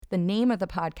the name of the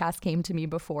podcast came to me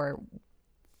before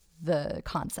the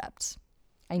concept.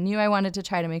 I knew I wanted to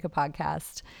try to make a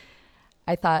podcast.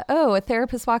 I thought, oh, a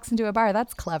therapist walks into a bar.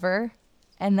 That's clever.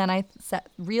 And then I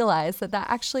realized that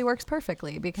actually works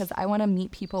perfectly because I want to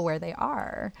meet people where they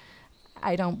are.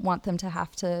 I don't want them to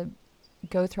have to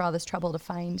go through all this trouble to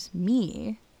find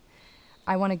me.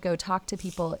 I want to go talk to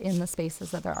people in the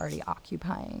spaces that they're already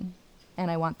occupying. And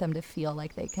I want them to feel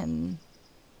like they can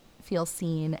feel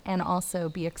seen and also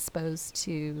be exposed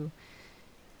to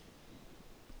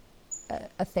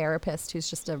a therapist who's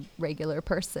just a regular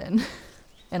person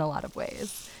in a lot of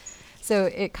ways. So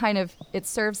it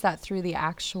serves that through the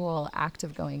actual act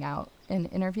of going out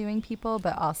and interviewing people,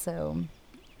 but also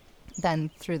then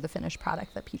through the finished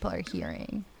product that people are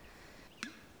hearing.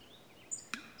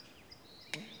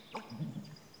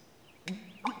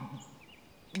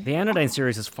 The Anodyne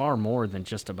series is far more than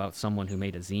just about someone who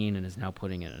made a zine and is now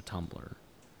putting it in a Tumblr.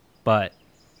 But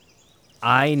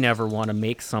I never want to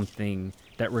make something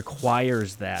that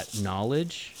requires that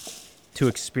knowledge to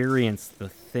experience the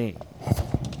thing.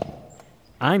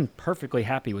 I'm perfectly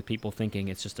happy with people thinking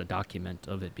it's just a document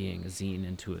of it being a zine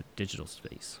into a digital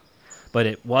space. But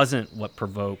it wasn't what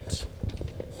provoked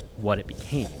what it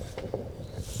became.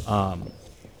 And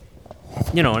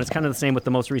it's kind of the same with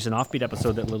the most recent Offbeat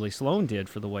episode that Lily Sloan did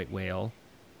for The White Whale.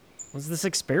 It was this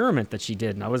experiment that she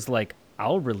did, and I was like,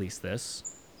 I'll release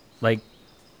this.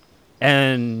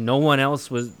 And no one else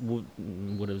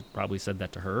would have probably said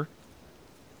that to her.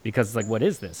 Because, what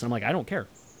is this? And I'm like, I don't care.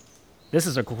 This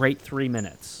is a great 3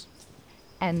 minutes.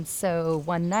 And so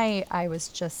one night I was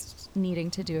just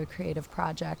needing to do a creative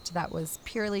project that was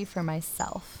purely for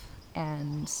myself.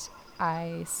 And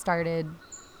I started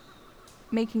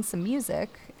making some music,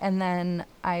 and then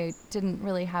I didn't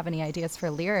really have any ideas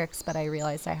for lyrics, but I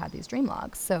realized I had these dream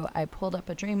logs. So I pulled up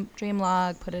a dream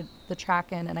log, put the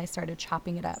track in, and I started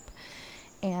chopping it up.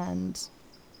 And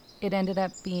it ended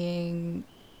up feeling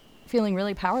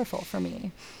really powerful for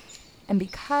me. And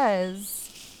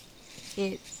because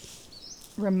it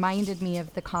reminded me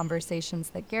of the conversations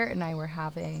that Garrett and I were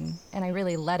having, and I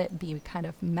really let it be kind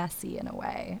of messy in a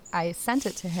way, I sent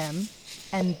it to him,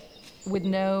 and with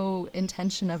no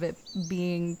intention of it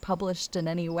being published in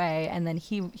any way. And then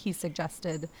he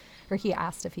suggested, or he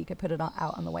asked if he could put it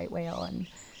out on The White Whale. And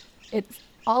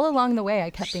all along the way,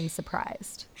 I kept being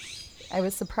surprised. I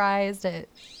was surprised at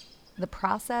the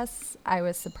process. I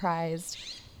was surprised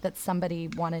that somebody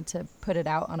wanted to put it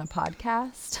out on a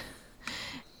podcast.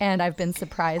 And I've been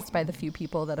surprised by the few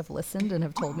people that have listened and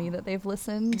have told me that they've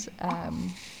listened.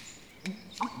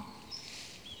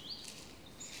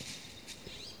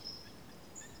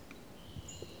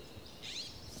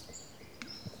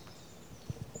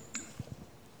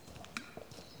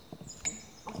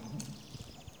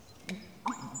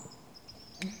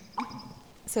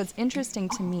 So it's interesting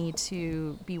to me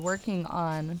to be working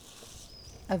on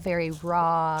a very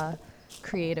raw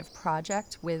creative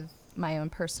project with my own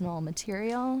personal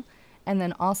material, and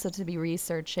then also to be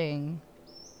researching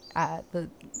the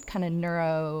kind of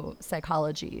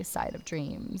neuropsychology side of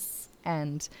dreams.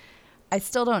 And I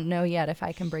still don't know yet if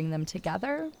I can bring them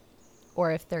together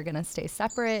or if they're going to stay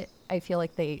separate. I feel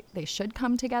like they should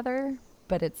come together,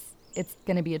 but it's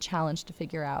going to be a challenge to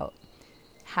figure out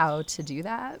how to do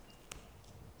that.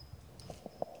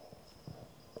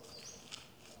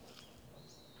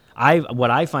 What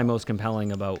I find most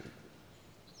compelling about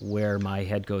where my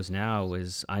head goes now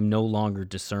is I'm no longer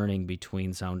discerning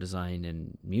between sound design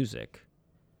and music.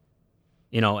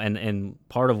 And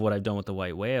part of what I've done with The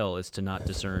White Whale is to not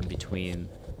discern between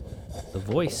the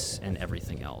voice and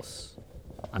everything else.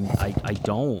 I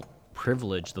don't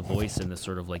privilege the voice in this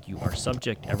sort of you are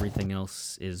subject, everything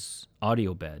else is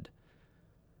audio bed.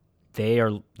 They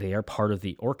are part of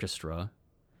the orchestra.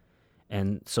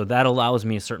 And so that allows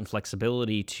me a certain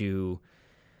flexibility to,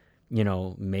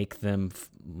 make them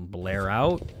blare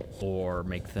out or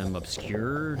make them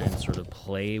obscured and sort of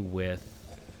play with,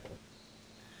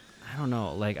 I don't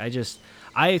know,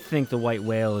 I think The White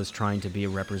Whale is trying to be a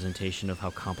representation of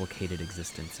how complicated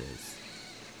existence is.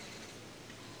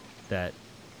 That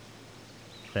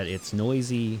it's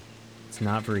noisy, it's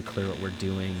not very clear what we're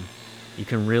doing. You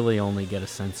can really only get a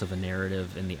sense of a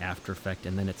narrative in the after effect,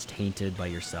 and then it's tainted by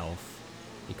yourself.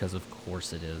 Because of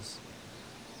course it is.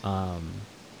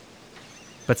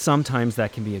 But sometimes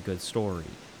that can be a good story.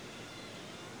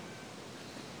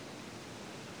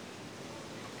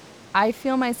 I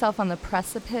feel myself on the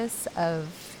precipice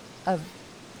of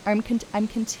I'm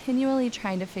continually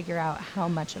trying to figure out how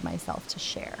much of myself to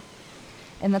share.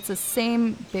 And that's the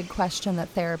same big question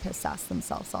that therapists ask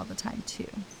themselves all the time too.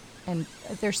 and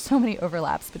there's so many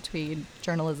overlaps between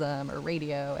journalism or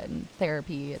radio and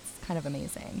therapy. It's kind of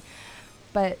amazing.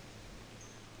 But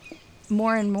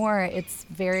more and more, it's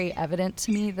very evident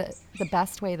to me that the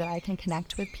best way that I can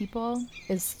connect with people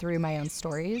is through my own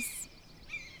stories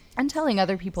and telling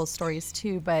other people's stories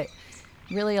too, but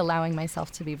really allowing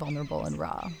myself to be vulnerable and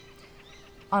raw.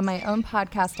 On my own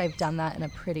podcast, I've done that in a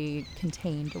pretty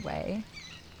contained way.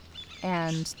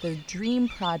 And the dream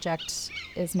project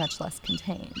is much less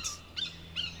contained.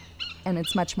 And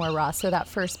it's much more raw. So that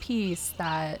first piece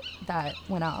that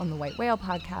went out on the White Whale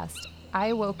podcast,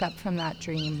 I woke up from that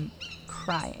dream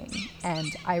crying. And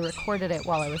I recorded it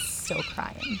while I was still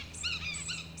crying.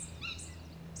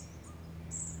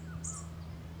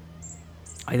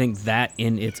 I think that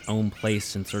in its own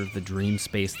place and sort of the dream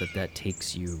space that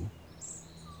takes you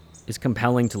is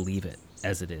compelling to leave it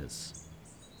as it is.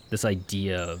 This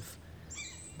idea of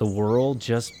the world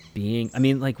just being, I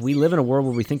mean, like, we live in a world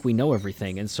where we think we know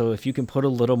everything. And so if you can put a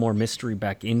little more mystery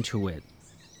back into it,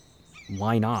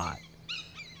 why not?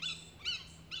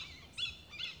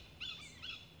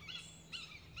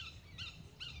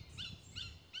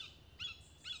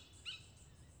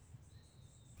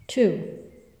 Two,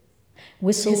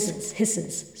 whistles,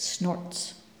 hisses,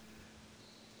 snorts.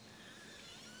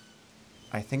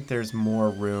 I think there's more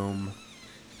room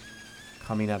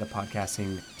coming out of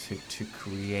podcasting to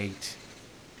create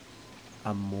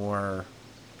a more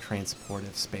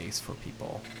transportive space for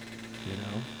people, you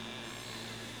know?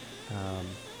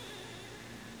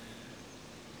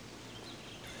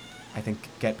 I think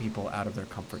get people out of their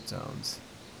comfort zones,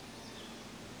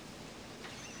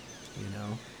 you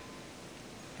know?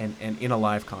 And in a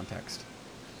live context.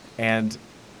 And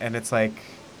it's like,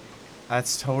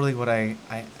 that's totally what I've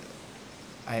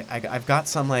got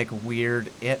some like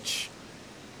weird itch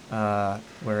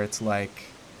where it's like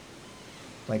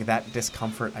that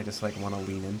discomfort, I just like want to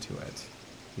lean into it,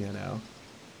 you know?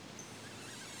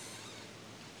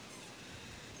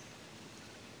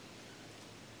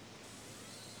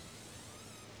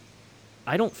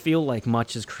 I don't feel like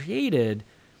much is created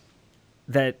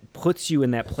that puts you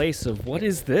in that place of, what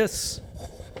is this?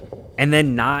 And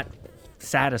then not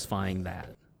satisfying that,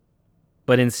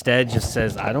 but instead just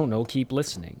says, I don't know, keep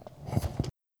listening.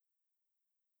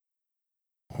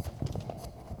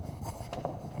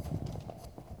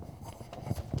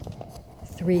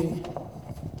 Three,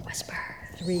 whisper.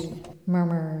 Three,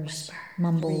 murmurs,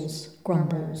 mumbles,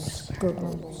 grumbles,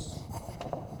 gurgles.